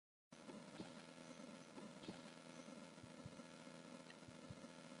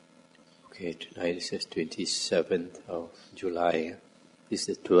Okay, tonight is the 27th of July. This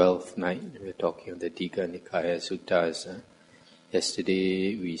is the 12th night. We're talking of the Digha Nikaya Suttas.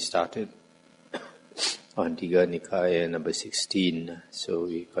 Yesterday we started on Digha Nikaya number 16, so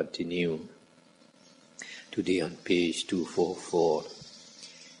we continue today on page 244.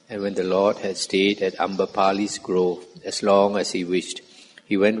 And when the Lord had stayed at Ambapali's grove as long as he wished,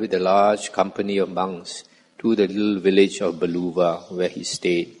 he went with a large company of monks to the little village of Baluva where he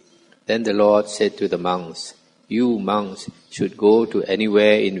stayed. Then the Lord said to the monks, "You monks should go to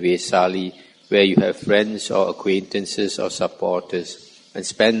anywhere in Vesali where you have friends or acquaintances or supporters and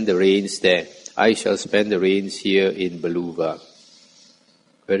spend the rains there. I shall spend the rains here in Baluva."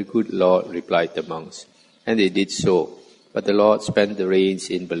 "Very good, Lord," replied the monks. And they did so. But the Lord spent the rains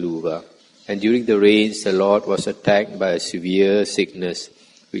in Baluva. And during the rains the Lord was attacked by a severe sickness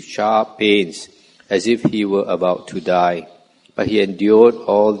with sharp pains as if he were about to die. But he endured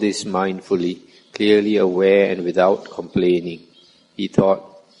all this mindfully, clearly aware and without complaining. He thought,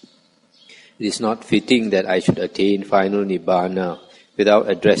 "It is not fitting that I should attain final Nibbana without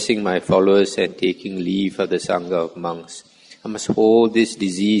addressing my followers and taking leave of the Sangha of monks. I must hold this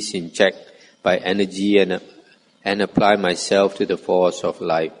disease in check by energy and apply myself to the force of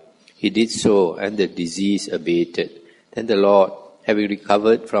life." He did so, and the disease abated. Then the Lord, having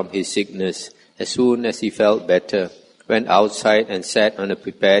recovered from his sickness, as soon as he felt better, went outside and sat on a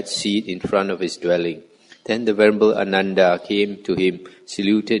prepared seat in front of his dwelling. Then the Venerable Ananda came to him,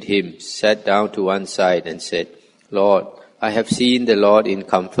 saluted him, sat down to one side and said, "Lord, I have seen the Lord in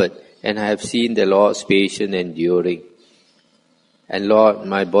comfort, and I have seen the Lord's patient enduring. And Lord,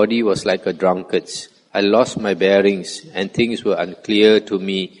 my body was like a drunkard's. I lost my bearings, and things were unclear to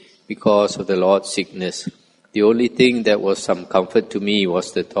me because of the Lord's sickness. The only thing that was some comfort to me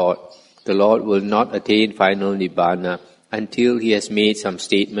was the thought, the Lord will not attain final Nibbana until he has made some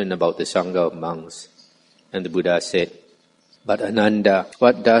statement about the Sangha of monks." And the Buddha said, "But Ananda,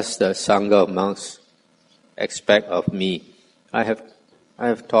 what does the Sangha of monks expect of me? I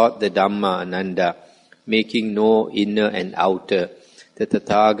have taught the Dhamma, Ananda, making no inner and outer. The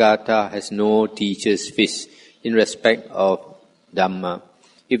Tathagata has no teacher's fist in respect of Dhamma.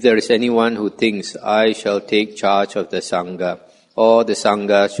 If there is anyone who thinks I shall take charge of the Sangha, or the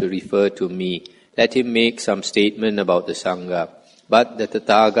Sangha should refer to me, let him make some statement about the Sangha. But the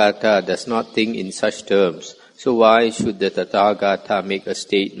Tathagata does not think in such terms, so why should the Tathagata make a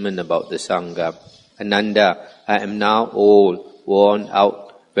statement about the Sangha? Ananda, I am now old, worn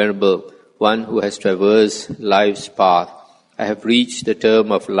out, venerable, one who has traversed life's path. I have reached the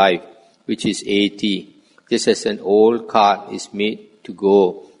term of life, which is 80, just as an old cart is made to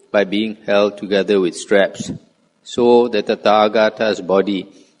go by being held together with straps. So the Tathagata's body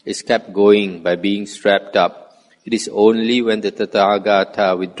is kept going by being strapped up. It is only when the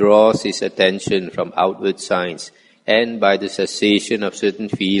Tathagata withdraws his attention from outward signs and by the cessation of certain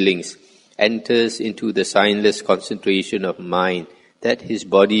feelings enters into the signless concentration of mind that his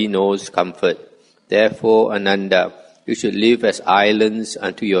body knows comfort. Therefore, Ananda, you should live as islands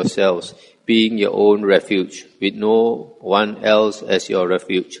unto yourselves, being your own refuge, with no one else as your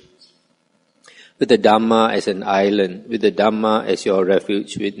refuge. With the Dhamma as an island, with the Dhamma as your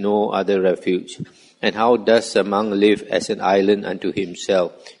refuge, with no other refuge. And how does a monk live as an island unto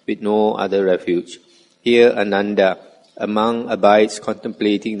himself, with no other refuge? Here, Ananda, a monk abides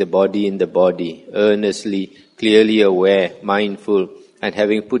contemplating the body in the body, earnestly, clearly aware, mindful, and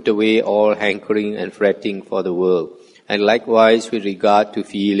having put away all hankering and fretting for the world. And likewise with regard to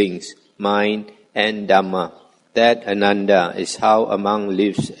feelings, mind, and Dhamma. That, Ananda, is how a monk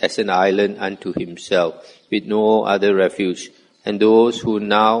lives as an island unto himself, with no other refuge. And those who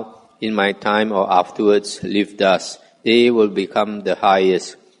now, in my time or afterwards, live thus, they will become the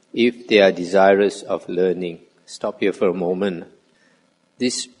highest, if they are desirous of learning." Stop here for a moment.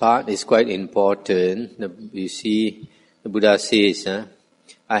 This part is quite important. You see, the Buddha says,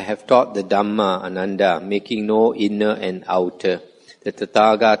 "I have taught the Dhamma, Ananda, making no inner and outer. The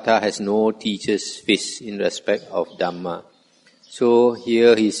Tathagata has no teacher's fist in respect of Dhamma." So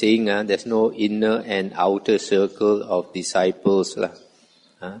here he's saying there's no inner and outer circle of disciples.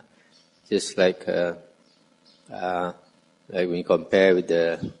 Just like when you compare with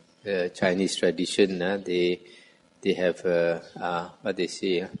the Chinese tradition, they have what they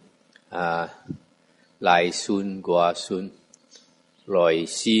say, Lai Sun, Gua Sun, Loi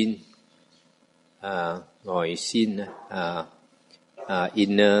Xin, Noi Xin,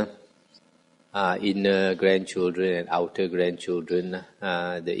 inner grandchildren and outer grandchildren.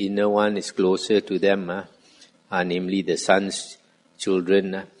 The inner one is closer to them, namely the son's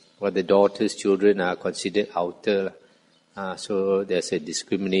children, while the daughter's children are considered outer. So there's a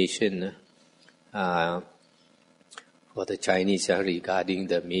discrimination. for the Chinese regarding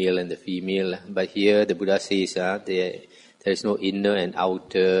the male and the female. But here the Buddha says there is no inner and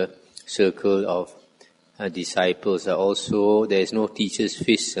outer circle of disciples. Also, there is no teacher's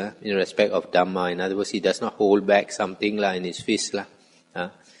fist in respect of Dhamma. In other words, he does not hold back something in his fist.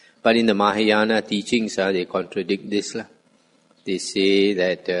 But in the Mahayana teachings, they contradict this. They say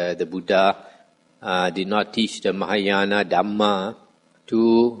that the Buddha did not teach the Mahayana Dhamma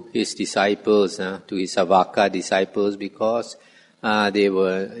to his disciples, to his Savaka disciples, because they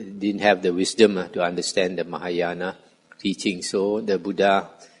didn't have the wisdom to understand the Mahayana teaching. So the Buddha,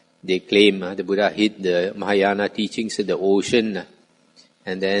 they claim the Buddha hid the Mahayana teachings in the ocean,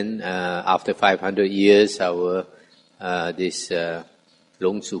 and then after 500 years, this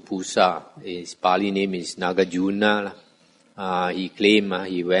Longsu Pusa, his Pali name is Nagarjuna. He claimed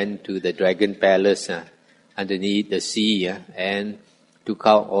he went to the dragon palace underneath the sea and took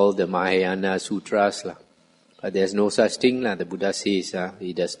out all the Mahayana sutras. But there's no such thing. The Buddha says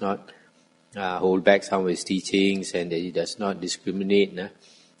he does not hold back some of his teachings, and that he does not discriminate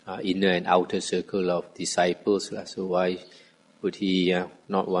inner and outer circle of disciples. So why would he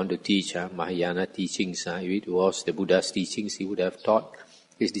not want to teach Mahayana teachings? If it was the Buddha's teachings, he would have taught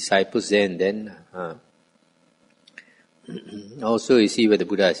his disciples then. Also, you see, when the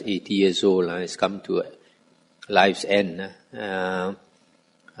Buddha is 80 years old, has come to life's end. The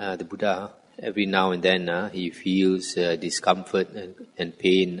Buddha, every now and then, he feels discomfort and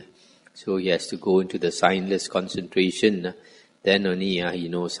pain. So he has to go into the signless concentration. Then only he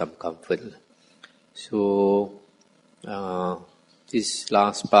knows some comfort. So, this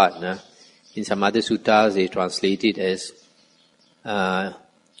last part, in some other suttas, they translate it as,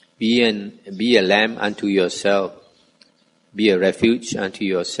 be a lamp unto yourself. Be a refuge unto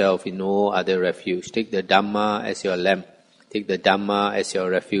yourself in no other refuge. Take the Dhamma as your lamp. Take the Dhamma as your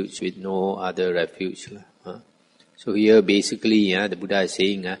refuge with no other refuge. So here basically the Buddha is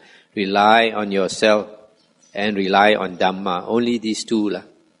saying, rely on yourself and rely on Dhamma. Only these two.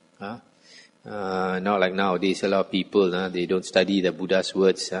 Not like nowadays, a lot of people, they don't study the Buddha's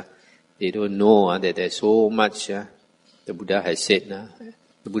words. They don't know that there's so much the Buddha has said.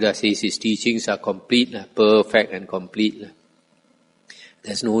 The Buddha says his teachings are complete, perfect and complete.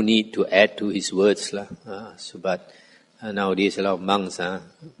 There's no need to add to his words. But nowadays a lot of monks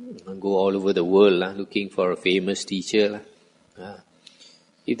go all over the world looking for a famous teacher.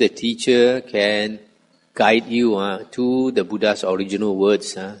 If the teacher can guide you to the Buddha's original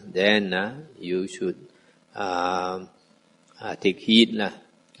words, then you should take heed.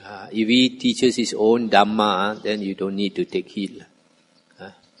 If he teaches his own Dhamma, then you don't need to take heed.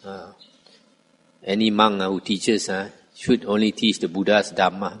 Any monk who teaches should only teach the Buddha's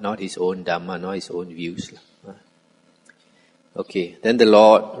Dhamma, not his own Dhamma, not his own views. Okay, then the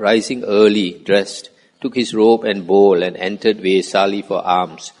Lord, rising early, dressed, took his robe and bowl and entered Vesali for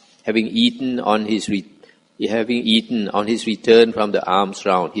alms. Having eaten on his return from the alms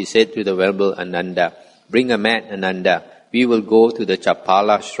round, he said to the Venerable Ananda, "Bring a mat, Ananda. We will go to the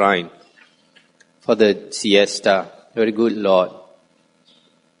Chapala shrine for the siesta." Very good, Lord.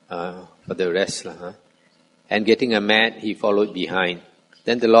 For the rest. And getting a mat, he followed behind.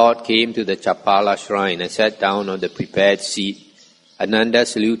 Then the Lord came to the Chapala shrine and sat down on the prepared seat. Ananda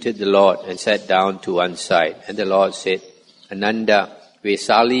saluted the Lord and sat down to one side. And the Lord said, "Ananda,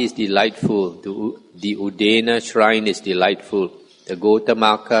 Vesali is delightful. The Udena shrine is delightful. The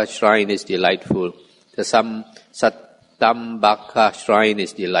Gotamaka shrine is delightful. The Sattambaka shrine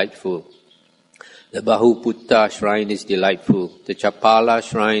is delightful. The Bahuputta shrine is delightful. The Chapala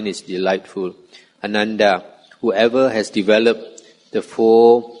shrine is delightful. Ananda, whoever has developed the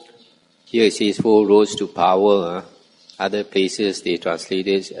four, here it says 4 roads to power. Other places they translate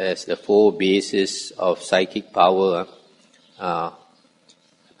it as the 4 bases of psychic power.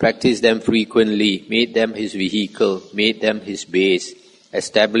 Practice them frequently, made them his vehicle, made them his base,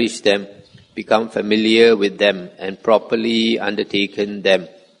 established them, become familiar with them, and properly undertaken them,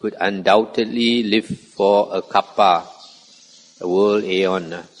 could undoubtedly live for a kappa, a world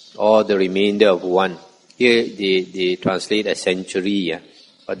aeon, or the remainder of one. Here they translate a century,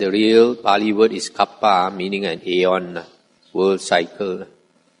 but the real Pali word is kappa, meaning an aeon, world cycle,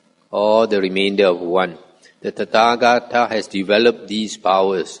 or the remainder of one. The Tathagata has developed these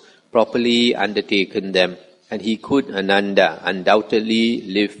powers, properly undertaken them, and he could, Ananda, undoubtedly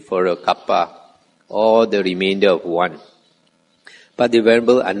live for a kappa, or the remainder of one. But the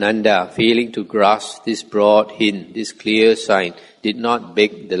Venerable Ananda, failing to grasp this broad hint, this clear sign, did not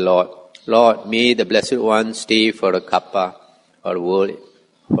beg the Lord, "Lord, may the Blessed One stay for a kappa, or world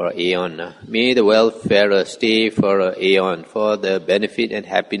for an aeon. May the welfarer stay for an aeon, for the benefit and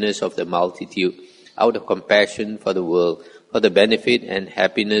happiness of the multitude. out of compassion for the world, for the benefit and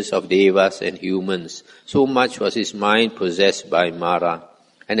happiness of devas and humans. So much was his mind possessed by Mara.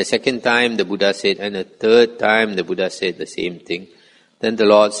 And the second time the Buddha said, and the third time the Buddha said the same thing. Then the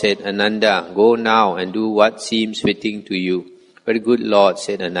Lord said, Ananda, go now and do what seems fitting to you. Very good, Lord,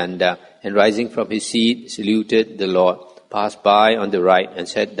 said Ananda, and rising from his seat, saluted the Lord, passed by on the right, and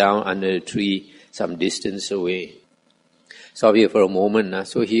sat down under a tree some distance away. Stop here for a moment.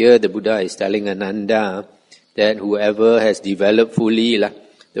 So here the Buddha is telling Ananda that whoever has developed fully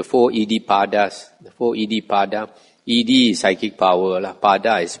the 4 Iddhipadas, Iddhi is psychic power,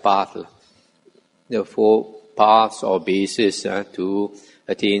 Pada is path. The 4 paths or bases to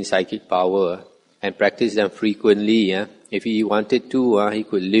attain psychic power, and practice them frequently. If he wanted to, he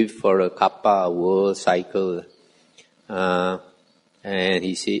could live for a kappa, a world cycle. And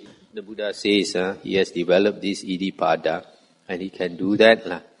he said, the Buddha says he has developed this Iddhipada, and he can do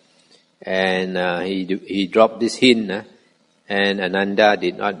that. And he dropped this hint, and Ananda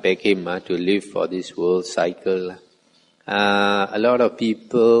did not beg him to live for this world cycle. A lot of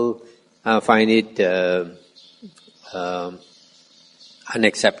people find it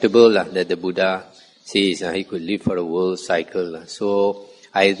unacceptable that the Buddha says he could live for a world cycle. So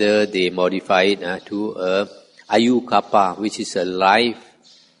either they modify it to a Ayu Kappa, which is a life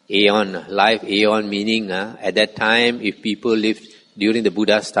aeon. Life aeon meaning at that time, if people lived during the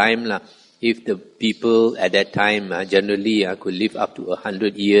Buddha's time, if the people at that time generally could live up to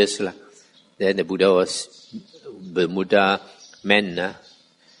 100 years, then the Buddha meant,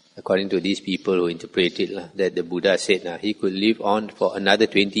 according to these people who interpret it, that the Buddha said he could live on for another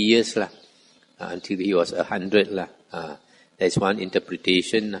 20 years until he was 100. That's one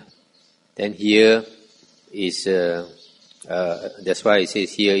interpretation. Then here is, that's why it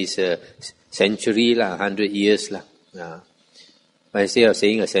says here is a century, 100 years. But instead of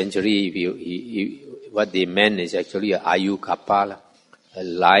saying a century, what they meant is actually a Ayu Kappa, a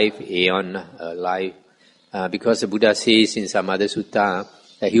life aeon, a life. Because the Buddha says in some other sutta,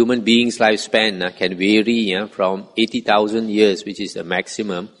 a human being's lifespan can vary from 80,000 years, which is the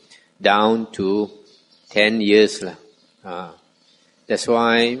maximum, down to 10 years. That's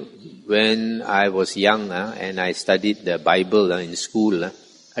why when I was young and I studied the Bible in school,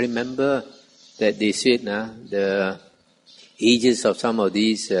 I remember that they said the ages of some of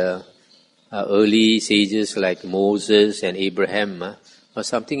these early sages like Moses and Abraham or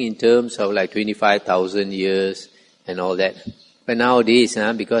something in terms of like 25,000 years and all that. But nowadays,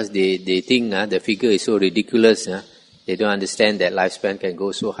 because they think the figure is so ridiculous, they don't understand that lifespan can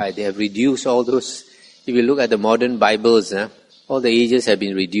go so high. They have reduced all those. If you look at the modern Bibles, all the ages have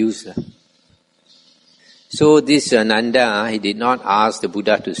been reduced. So this Nanda, he did not ask the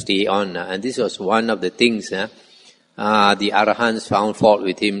Buddha to stay on. And this was one of the things the Arahants found fault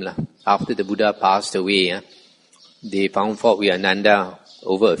with him. After the Buddha passed away, they found fault with Ananda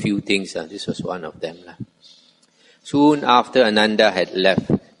over a few things. This was one of them. Soon after Ananda had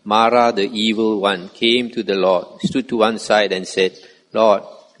left, Mara, the evil one, came to the Lord, stood to one side and said, Lord,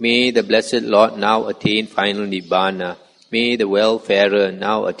 may the blessed Lord now attain final Nibbana. May the well-farer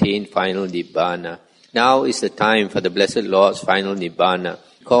now attain final Nibbana. Now is the time for the blessed Lord's final Nibbana.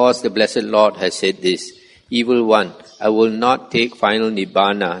 Because the blessed Lord has said this, Evil one, I will not take final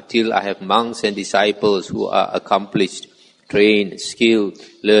Nibbana till I have monks and disciples who are accomplished, trained, skilled,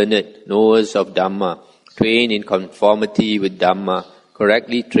 learned, knowers of Dhamma, trained in conformity with Dhamma,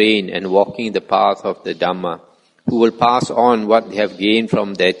 correctly trained and walking the path of the Dhamma, who will pass on what they have gained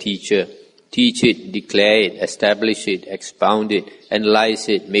from their teacher, teach it, declare it, establish it, expound it, analyze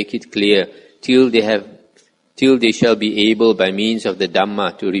it, make it clear, till they shall be able by means of the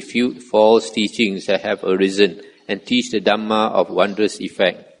Dhamma to refute false teachings that have arisen and teach the Dhamma of wondrous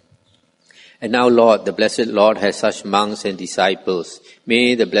effect. And now, Lord, the blessed Lord has such monks and disciples.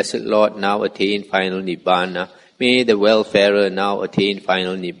 May the blessed Lord now attain final Nibbana. May the well-farer now attain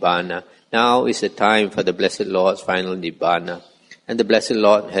final Nibbana. Now is the time for the blessed Lord's final Nibbana. And the blessed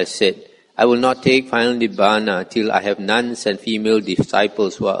Lord has said, I will not take final Nibbana till I have nuns and female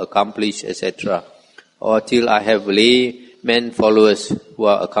disciples who are accomplished, etc., or till I have lay men followers who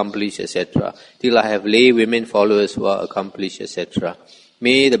are accomplished, etc., till I have lay women followers who are accomplished, etc.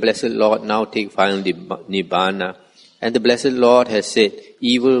 May the blessed Lord now take final Nibbana. And the blessed Lord has said,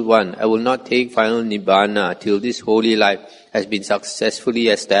 Evil one, I will not take final Nibbana till this holy life has been successfully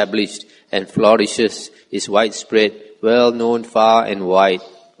established and flourishes, is widespread, well known far and wide,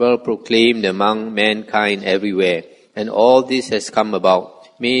 well proclaimed among mankind everywhere. And all this has come about.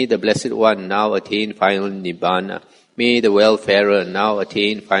 May the Blessed One now attain final Nibbana. May the well-farer now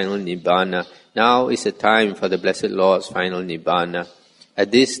attain final Nibbana. Now is the time for the Blessed Lord's final Nibbana.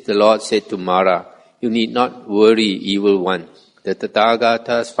 At this the Lord said to Mara, You need not worry, evil one. The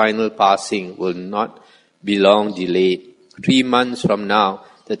Tathagata's final passing will not be long delayed. 3 months from now,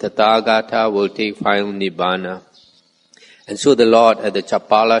 the Tathagata will take final Nibbana. And so the Lord at the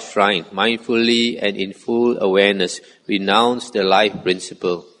Chapala shrine, mindfully and in full awareness, renounced the life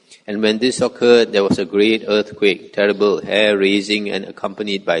principle. And when this occurred, there was a great earthquake, terrible, hair-raising and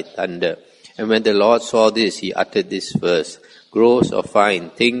accompanied by thunder. And when the Lord saw this, he uttered this verse, gross or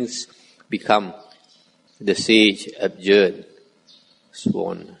fine, things become the sage abjured,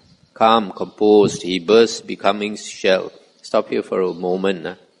 sworn. Calm, composed, he burst, becoming shell. Stop here for a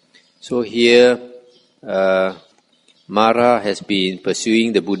moment. So here, Mara has been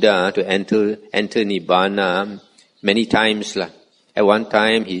pursuing the Buddha to enter Nibbana many times. At one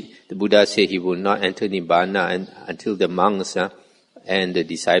time, the Buddha said he will not enter Nibbana until the monks and the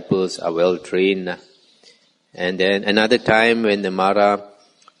disciples are well trained. And then another time when the Mara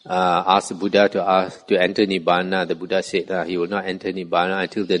asked the Buddha to enter Nibbana, the Buddha said he will not enter Nibbana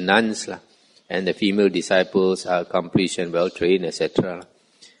until the nuns and the female disciples are accomplished and well trained, etc.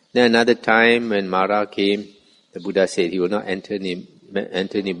 Then another time when Mara came, the Buddha said he will not enter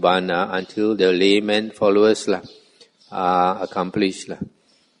Nibbana until the laymen followers are accomplished.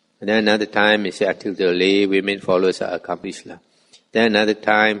 And then another time he said until the lay women followers are accomplished. Then another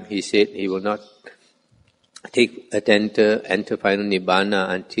time he said he will not enter final Nibbana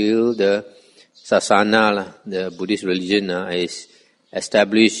until the Sasana, the Buddhist religion, is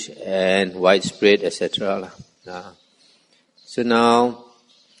established and widespread, etc. So now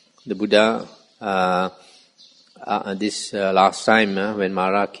the Buddha, this last time when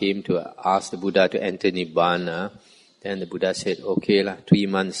Mara came to ask the Buddha to enter Nibbana, then the Buddha said, okay, 3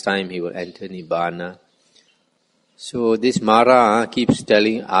 months time he will enter Nibbana. So this Mara keeps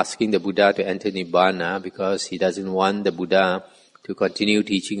asking the Buddha to enter Nibbana because he doesn't want the Buddha to continue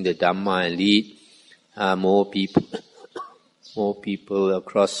teaching the Dhamma and lead more people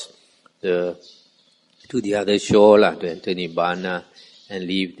across to the other shore to enter Nibbana and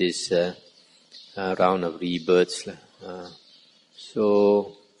leave this round of rebirths.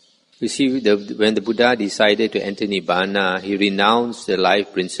 So you see, when the Buddha decided to enter Nibbana, he renounced the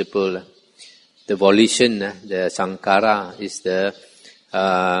life principle. The volition, the sankhara, is the...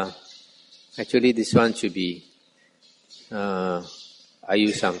 actually this one should be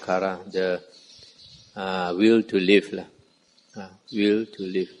ayu sankhara, the will to live. Will to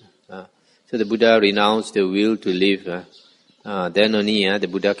live. So the Buddha renounced the will to live. Then only the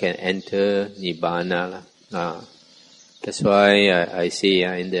Buddha can enter Nibbana. That's why I say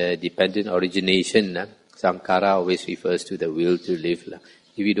in the dependent origination, sankhara always refers to the will to live.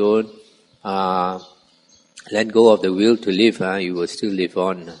 If you don't let go of the will to live, you will still live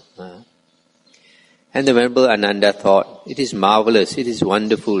on. And the Venerable Ananda thought, it is marvelous, it is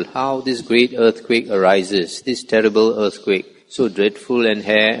wonderful how this great earthquake arises, this terrible earthquake, so dreadful and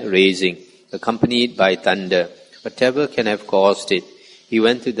hair-raising, accompanied by thunder. Whatever can have caused it? He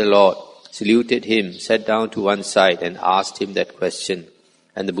went to the Lord, saluted him, sat down to one side and asked him that question.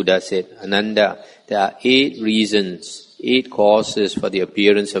 And the Buddha said, Ananda, there are 8 reasons, 8 causes for the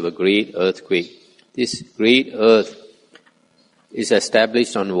appearance of a great earthquake. This great earth is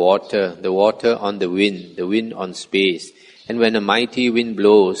established on water, the water on the wind on space. And when a mighty wind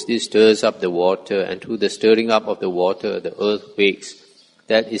blows, this stirs up the water, and through the stirring up of the water, the earth quakes.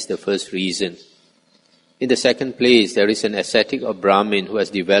 That is the first reason. In the second place, there is an ascetic or Brahmin who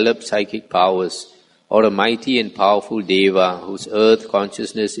has developed psychic powers, or a mighty and powerful Deva whose earth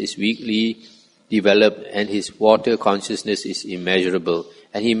consciousness is weakly developed and his water consciousness is immeasurable,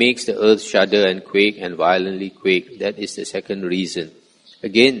 and he makes the earth shudder and quake and violently quake. That is the second reason.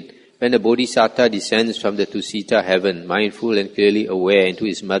 Again, when the Bodhisattva descends from the Tusita heaven, mindful and clearly aware into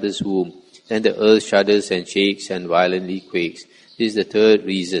his mother's womb, then the earth shudders and shakes and violently quakes. This is the third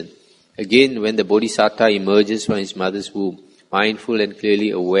reason. Again, when the Bodhisattva emerges from his mother's womb, mindful and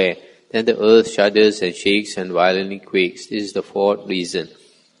clearly aware, then the earth shudders and shakes and violently quakes. This is the fourth reason.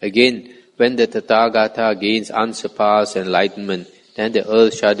 Again, when the Tathagata gains unsurpassed enlightenment, then the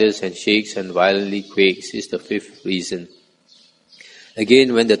earth shudders and shakes and violently quakes. This is the fifth reason.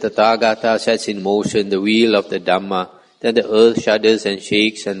 Again, when the Tathagata sets in motion the wheel of the Dhamma, then the earth shudders and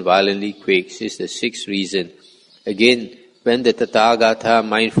shakes and violently quakes. This is the sixth reason. Again, when the Tathagata,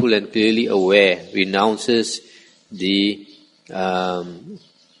 mindful and clearly aware, renounces the will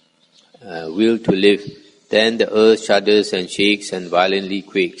to live, then the earth shudders and shakes and violently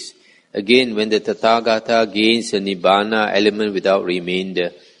quakes. Again, when the Tathagata gains the Nibbana element without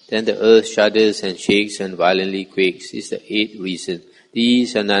remainder, then the earth shudders and shakes and violently quakes. This is the eighth reason.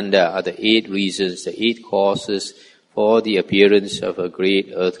 These, Ananda, are the 8 reasons, the 8 causes for the appearance of a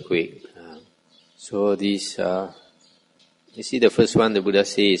great earthquake. So these, you see the first one the Buddha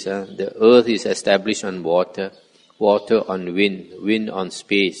says, the earth is established on water, water on wind, wind on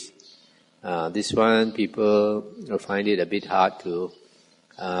space. This one people find it a bit hard to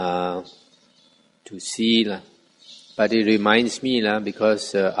see. But it reminds me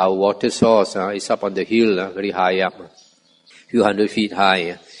because our water source is up on the hill, very high up, few hundred feet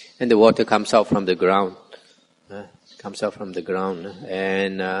high, and the water comes out from the ground.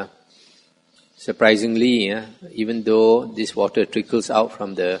 And surprisingly, even though this water trickles out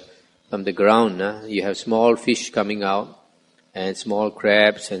from the ground, you have small fish coming out, and small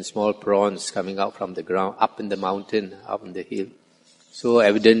crabs and small prawns coming out from the ground, up in the mountain, up on the hill. So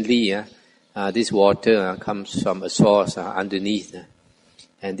evidently, this water comes from a source underneath.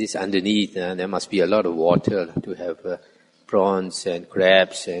 And this underneath, there must be a lot of water to have prawns and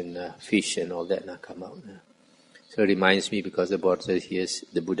crabs and fish and all that come out. So it reminds me because the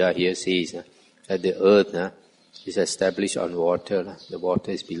Buddha here says that the earth is established on water. The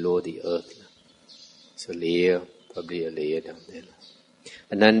water is below the earth. It's a layer, probably a layer down there.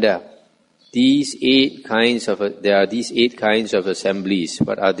 Ananda, there are these 8 kinds of assemblies.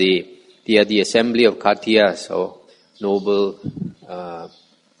 What are they? They are the assembly of Khatiyas, or noble, the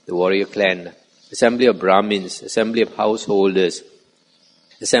warrior clan, assembly of Brahmins, assembly of householders,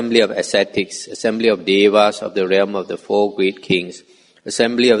 assembly of ascetics, assembly of Devas of the realm of the 4 great kings,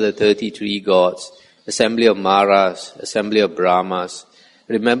 assembly of the 33 gods, assembly of Maras, assembly of Brahmas.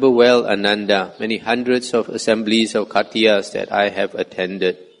 Remember well, Ananda, many hundreds of assemblies of Khatiyas that I have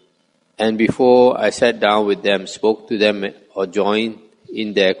attended. And before I sat down with them, spoke to them or joined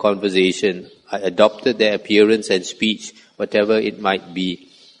in their conversation, I adopted their appearance and speech, whatever it might be.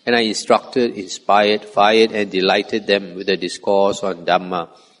 And I instructed, inspired, fired and delighted them with a discourse on Dhamma.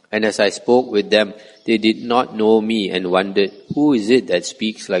 And as I spoke with them, they did not know me and wondered, who is it that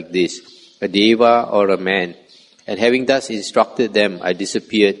speaks like this, a Deva or a man? And having thus instructed them, I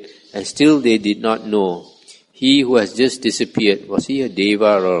disappeared, and still they did not know. He who has just disappeared, was he a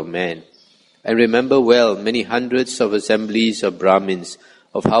Deva or a man? And remember well, many hundreds of assemblies of Brahmins,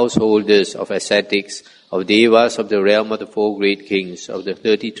 of householders, of ascetics, of Devas of the realm of the 4 great kings, of the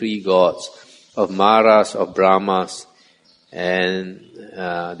 33 gods, of Maras, of Brahmas. And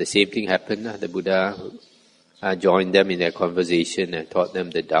the same thing happened. The Buddha joined them in their conversation and taught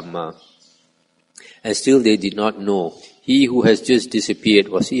them the Dhamma. And still they did not know. He who has just disappeared,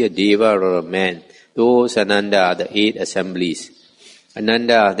 was he a Deva or a man? Those, Ananda, are the 8 assemblies.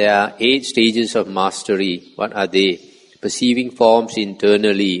 Ananda, there are 8 stages of mastery. What are they? Perceiving forms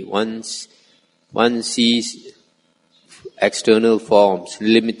internally. One sees external forms,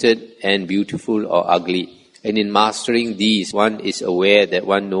 limited and beautiful or ugly. And in mastering these, one is aware that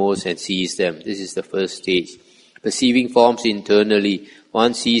one knows and sees them. This is the first stage. Perceiving forms internally.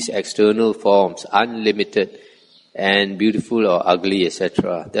 One sees external forms, unlimited and beautiful or ugly,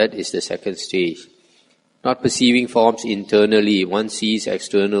 etc. That is the second stage. Not perceiving forms internally, one sees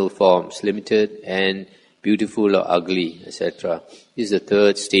external forms, limited and beautiful or ugly, etc. This is the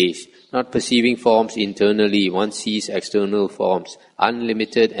third stage. Not perceiving forms internally, one sees external forms,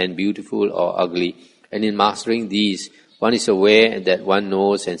 unlimited and beautiful or ugly. And in mastering these, one is aware that one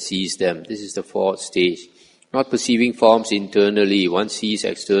knows and sees them. This is the fourth stage. Not perceiving forms internally, one sees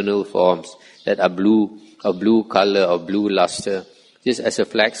external forms that are blue, of blue color, of blue luster, just as a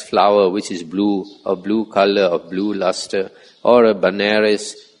flax flower which is blue, of blue color, of blue luster, or a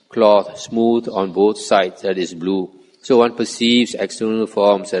Benares cloth smooth on both sides that is blue. So one perceives external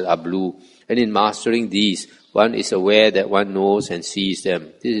forms that are blue, and in mastering these, one is aware that one knows and sees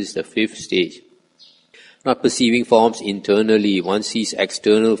them. This is the fifth stage. Not perceiving forms internally, one sees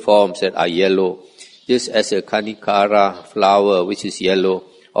external forms that are yellow, just as a Kanikara flower which is yellow,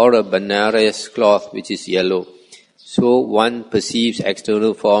 or a Benares cloth which is yellow. So one perceives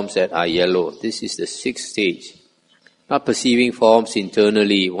external forms that are yellow. This is the sixth stage. Not perceiving forms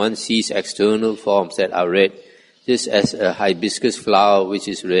internally, one sees external forms that are red, just as a hibiscus flower which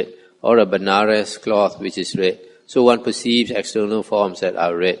is red, or a Benares cloth which is red. So one perceives external forms that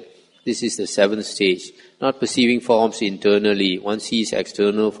are red. This is the seventh stage. Not perceiving forms internally, one sees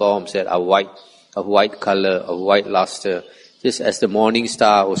external forms that are white, of white color, of white luster, just as the morning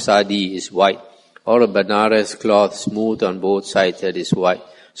star or sadi is white, or a Benares cloth smooth on both sides that is white.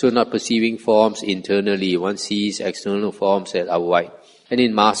 So not perceiving forms internally, one sees external forms that are white. And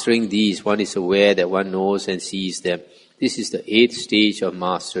in mastering these, one is aware that one knows and sees them. This is the eighth stage of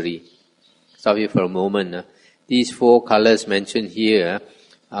mastery. Stop here for a moment. These four colors mentioned here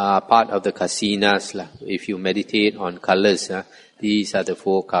are part of the kasinas. If you meditate on colors, these are the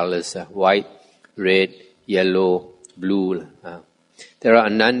four colors, white, red, yellow, blue. There are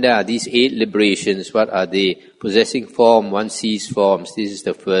Ananda, these 8 liberations. What are they? Possessing form, one sees forms. This is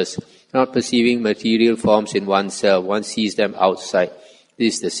the first. Not perceiving material forms in oneself, one sees them outside.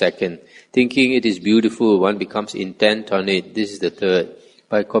 This is the second. Thinking it is beautiful, one becomes intent on it. This is the third.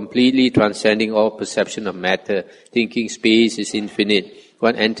 By completely transcending all perception of matter, thinking space is infinite,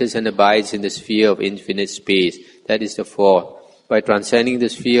 one enters and abides in the sphere of infinite space. That is the fourth. By transcending the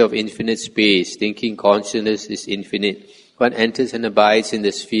sphere of infinite space, thinking consciousness is infinite, one enters and abides in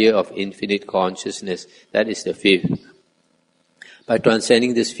the sphere of infinite consciousness. That is the fifth. By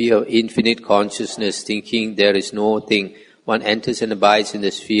transcending the sphere of infinite consciousness, thinking there is no thing, one enters and abides in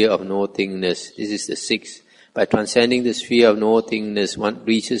the sphere of no-thingness. This is the sixth. By transcending the sphere of no-thingness, one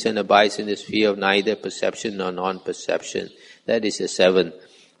reaches and abides in the sphere of neither perception nor non-perception. That is the seventh.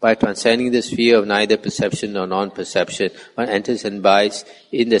 By transcending the sphere of neither perception nor non-perception, one enters and abides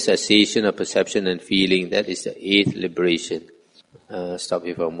in the cessation of perception and feeling. That is the 8th liberation. Stop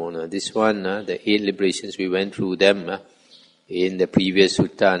here for a moment. This one, the 8 liberations, we went through them in the previous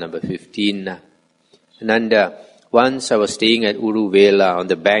sutta, number 15. Ananda, once I was staying at Uruvela on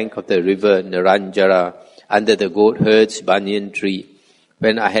the bank of the river Naranjara, under the goat herd's banyan tree,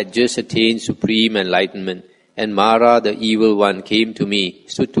 when I had just attained supreme enlightenment, and Mara, the evil one, came to me,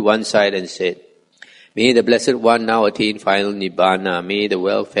 stood to one side and said, "May the Blessed One now attain final Nibbana. May the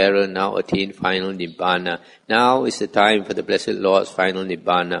Welfarer now attain final Nibbana. Now is the time for the Blessed Lord's final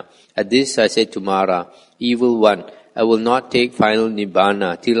Nibbana." At this I said to Mara, "Evil one, I will not take final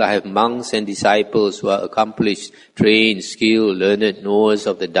Nibbana till I have monks and disciples who are accomplished, trained, skilled, learned, knowers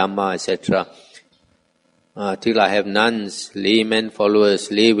of the Dhamma, etc. Till I have nuns, laymen followers,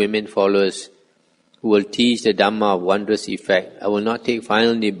 lay women followers, who will teach the Dhamma of wondrous effect. I will not take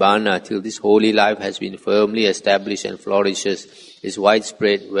final Nibbana till this holy life has been firmly established and flourishes, is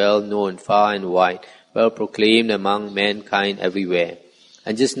widespread, well known, far and wide, well proclaimed among mankind everywhere."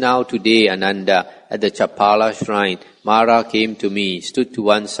 And just now today, Ananda, at the Chapala shrine, Mara came to me, stood to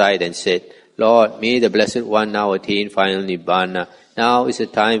one side and said, "Lord, may the Blessed One now attain final Nibbana. Now is the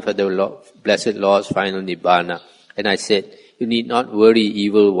time for the Blessed Lord's final Nibbana." And I said, "You need not worry,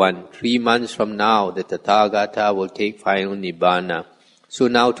 evil one. 3 months from now, the Tathagata will take final Nibbana." So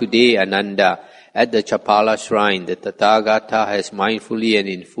now today, Ananda, at the Chapala shrine, the Tathagata has mindfully and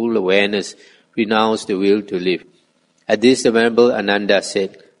in full awareness renounced the will to live. At this, the Venerable Ananda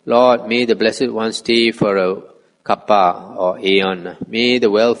said, "Lord, may the Blessed One stay for a kappa or aeon. May the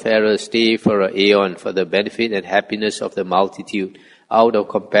Welfarer stay for a aeon for the benefit and happiness of the multitude, out of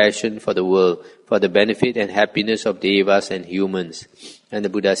compassion for the world, for the benefit and happiness of devas and humans." And the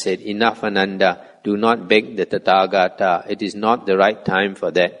Buddha said, "Enough, Ananda, do not beg the Tathagata. It is not the right time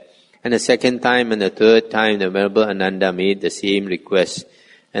for that." And the second time and the third time, the Venerable Ananda made the same request.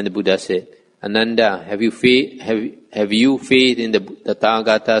 And the Buddha said, "Ananda, have you faith in the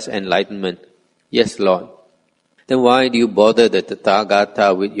Tathagata's enlightenment?" "Yes, Lord." "Then why do you bother the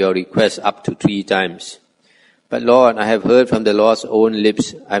Tathagata with your request up to 3 times? "But Lord, I have heard from the Lord's own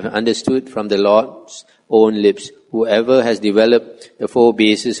lips, I have understood from the Lord's own lips, whoever has developed the 4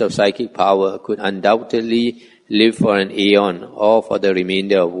 bases of psychic power could undoubtedly live for an aeon or for the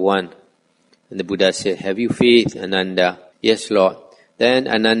remainder of one." And the Buddha said, "Have you faith, Ananda?" "Yes, Lord." "Then,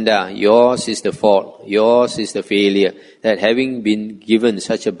 Ananda, yours is the fault, yours is the failure, that having been given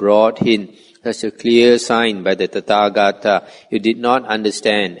such a broad hint, such a clear sign by the Tathagata, you did not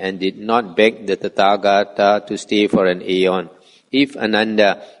understand and did not beg the Tathagata to stay for an aeon. If,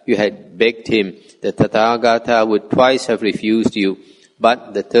 Ananda, you had begged him, the Tathagata would twice have refused you,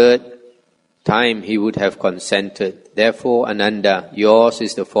 but the 3rd time he would have consented. Therefore, Ananda, yours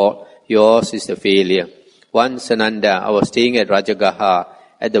is the fault, yours is the failure. Once, Ananda, I was staying at Rajagaha,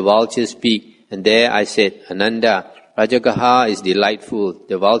 at the Vulture's Peak, and there I said, 'Ananda, Rajagaha is delightful,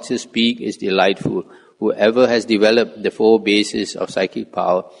 the Vulture's Peak is delightful. Whoever has developed the 4 bases of psychic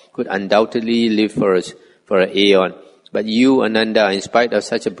power could undoubtedly live for an aeon. But you, Ananda, in spite of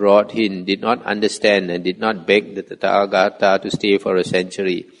such a broad hint, did not understand and did not beg the Tathagata to stay for a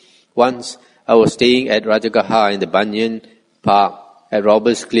century. Once, I was staying at Rajagaha in the Banyan Park, at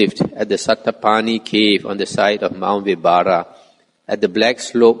Robber's Cliff, at the Sattapani cave on the side of Mount Vibhara, at the black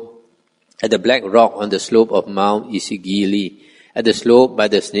rock on the slope of Mount Isigili, at the slope by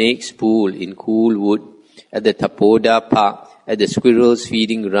the snake's pool in Cool Wood, at the Tapoda Park, at the squirrels'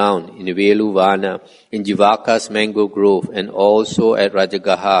 feeding ground in Veluvana, in Jivaka's mango grove, and also at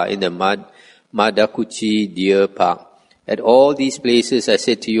Rajagaha in the Madakuchi Deer Park. At all these places I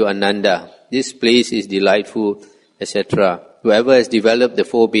said to you, Ananda, this place is delightful, etc. Whoever has developed the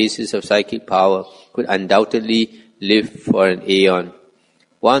 4 bases of psychic power could undoubtedly live for an aeon.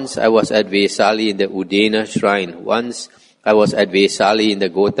 Once I was at Vesali in the Udena shrine. Once I was at Vesali in the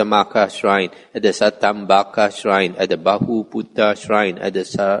Gotamaka shrine, at the Satambaka shrine, at the Bahuputta shrine, at the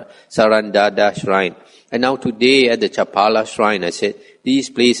Sarandada shrine. And now today at the Chapala shrine, I said, these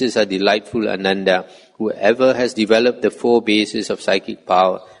places are delightful, Ananda. Whoever has developed the 4 bases of psychic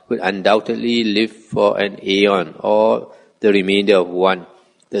power would undoubtedly live for an aeon or the remainder of one.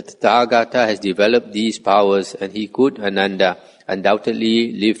 The Tathagata has developed these powers and he could, Ananda,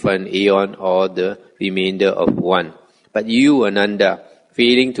 undoubtedly live for an aeon or the remainder of one. But you, Ananda,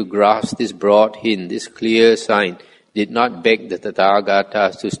 failing to grasp this broad hint, this clear sign, did not beg the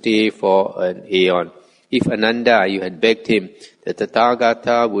Tathagata to stay for an aeon. If, Ananda, you had begged him, the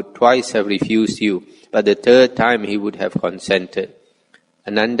Tathagata would twice have refused you, but the 3rd time he would have consented.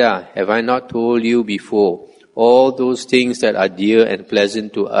 Ananda, have I not told you before, all those things that are dear and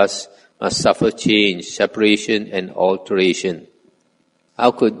pleasant to us must suffer change, separation and alteration.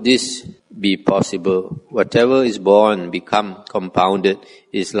 How could this be possible? Whatever is born, become compounded,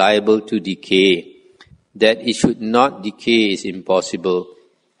 is liable to decay. That it should not decay is impossible,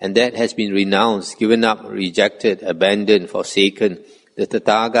 and that has been renounced, given up, rejected, abandoned, forsaken. The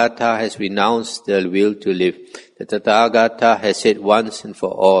Tathagata has renounced the will to live. The Tathagata has said once and for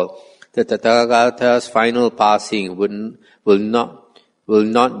all, the Tathagata's final passing will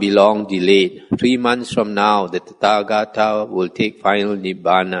not be long delayed. 3 months from now, the Tathagata will take final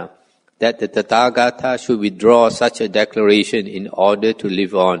Nibbana. That the Tathagata should withdraw such a declaration in order to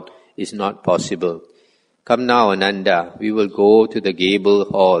live on is not possible. Come now, Ananda, we will go to the gable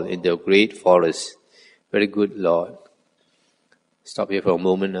hall in the great forest. Very good, Lord. Stop here for a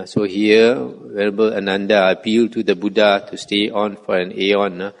moment. So here, Venerable Ananda appealed to the Buddha to stay on for an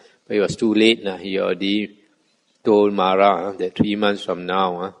aeon. But it was too late. He already told Mara that 3 months from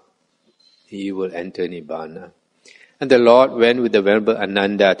now, he will enter Nibbana. And the Lord went with the Venerable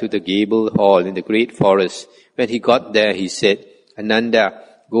Ananda to the gable hall in the great forest. When he got there, he said, Ananda,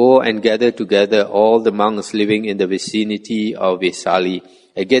 go and gather together all the monks living in the vicinity of Vesali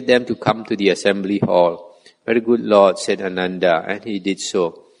and get them to come to the assembly hall. Very good, Lord, said Ananda, and he did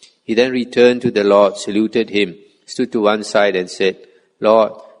so. He then returned to the Lord, saluted him, stood to one side and said,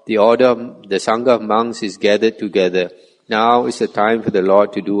 Lord, the Sangha of monks is gathered together. Now is the time for the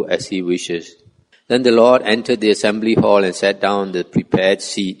Lord to do as he wishes. Then the Lord entered the assembly hall and sat down on the prepared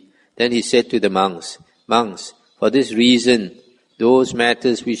seat. Then he said to the monks, Monks, for this reason, those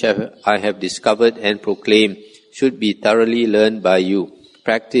matters which I have discovered and proclaimed should be thoroughly learned by you,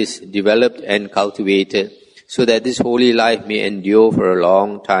 practiced, developed and cultivated, so that this holy life may endure for a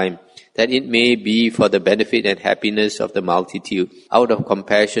long time, that it may be for the benefit and happiness of the multitude, out of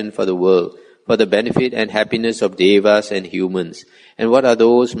compassion for the world, for the benefit and happiness of devas and humans. And what are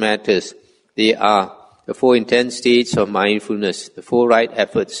those matters? They are the 4 intense states of mindfulness, the 4 right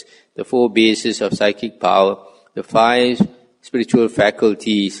efforts, the 4 bases of psychic power, the 5 spiritual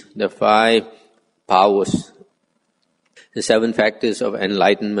faculties, the 5 powers, the 7 factors of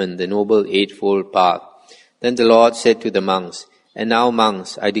enlightenment, the Noble Eightfold Path. Then the Lord said to the monks, And now,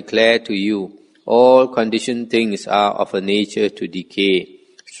 monks, I declare to you, all conditioned things are of a nature to decay.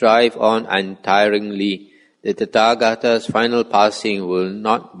 Strive on untiringly. The Tathagata's final passing will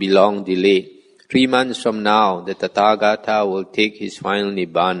not be long delayed. 3 months from now, the Tathagata will take his final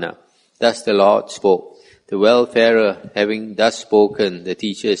Nibbana. Thus the Lord spoke. The wayfarer, having thus spoken, the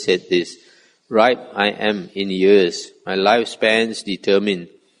teacher said this, Ripe I am in years, my lifespan's determined.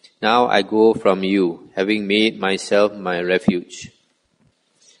 Now I go from you, having made myself my refuge.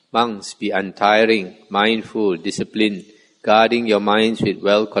 Monks, be untiring, mindful, disciplined, guarding your minds with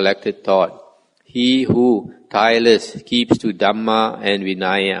well-collected thought. He who, tireless, keeps to Dhamma and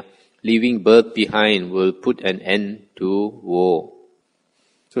Vinaya, leaving birth behind, will put an end to woe.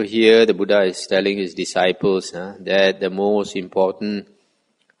 So here the Buddha is telling his disciples that the most important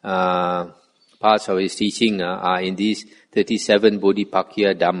parts of his teaching are in these 37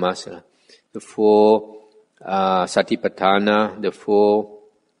 Bodhipakkhya Dhammas. The 4 Satipatthana, the 4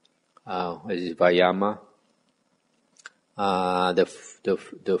 Vayama,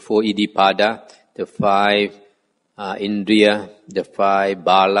 the 4 Iddhipada, the 5 Indriya, the 5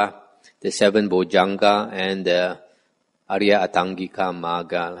 Bala, the 7 Bojjhanga, and the Arya Atangika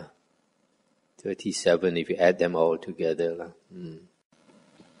Magga. 37 if you add them all together.